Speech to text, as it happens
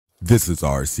This is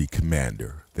RC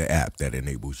Commander, the app that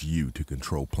enables you to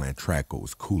control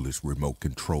Plantraco's coolest remote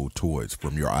control toys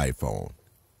from your iPhone.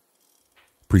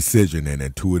 Precision and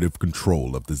intuitive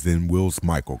control of the Zen Wheels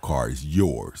Micro Car is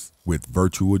yours with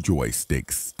virtual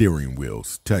joysticks, steering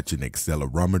wheels, touch and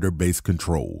accelerometer-based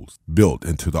controls built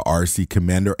into the RC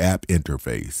Commander app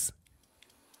interface.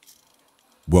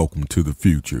 Welcome to the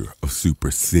future of super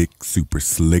sick, super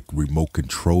slick remote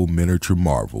control miniature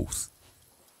marvels.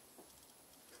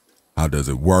 How does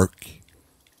it work?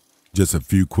 Just a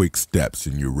few quick steps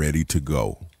and you're ready to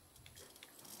go.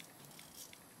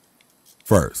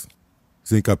 First,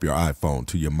 sync up your iPhone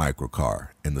to your micro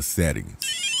car in the settings,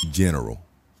 general,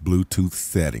 Bluetooth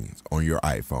settings on your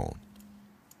iPhone.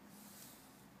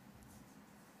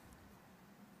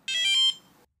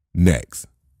 Next,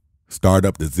 start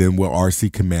up the ZenWheels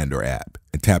RC Commander app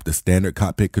and tap the standard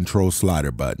cockpit control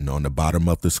slider button on the bottom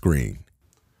of the screen.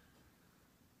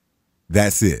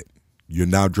 That's it. You're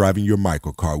now driving your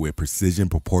micro car with precision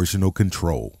proportional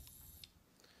control.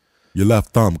 Your left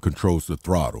thumb controls the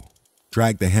throttle.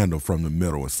 Drag the handle from the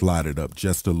middle and slide it up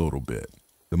just a little bit.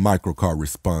 The micro car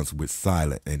responds with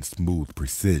silent and smooth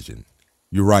precision.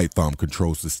 Your right thumb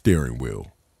controls the steering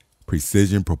wheel.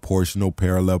 Precision proportional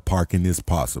parallel parking is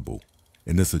possible,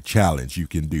 and it's a challenge you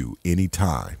can do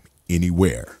anytime,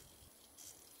 anywhere.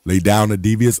 Lay down a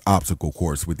devious obstacle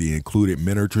course with the included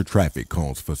miniature traffic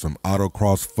cones for some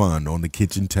autocross fun on the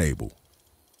kitchen table.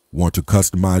 Want to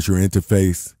customize your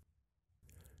interface?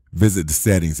 Visit the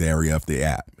settings area of the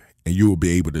app, and you will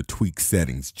be able to tweak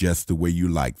settings just the way you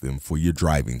like them for your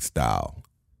driving style.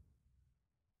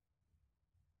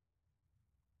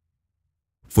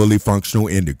 Fully functional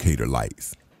indicator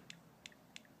lights.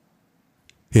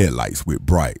 Headlights with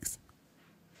brights.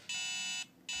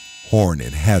 Horn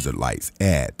and hazard lights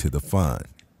add to the fun.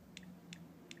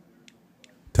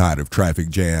 Tired of traffic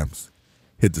jams?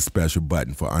 Hit the special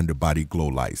button for underbody glow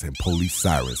lights and police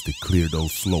sirens to clear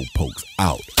those slow pokes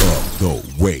out of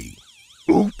the way.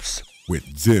 Oops.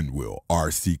 With ZenWheels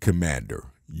RC Commander,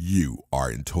 you are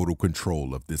in total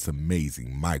control of this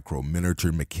amazing micro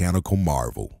miniature mechanical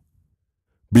marvel.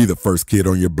 Be the first kid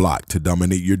on your block to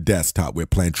dominate your desktop with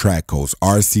Plantraco's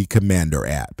RC Commander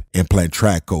app and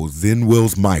Plantraco's Zen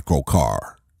Wheels Micro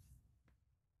Car.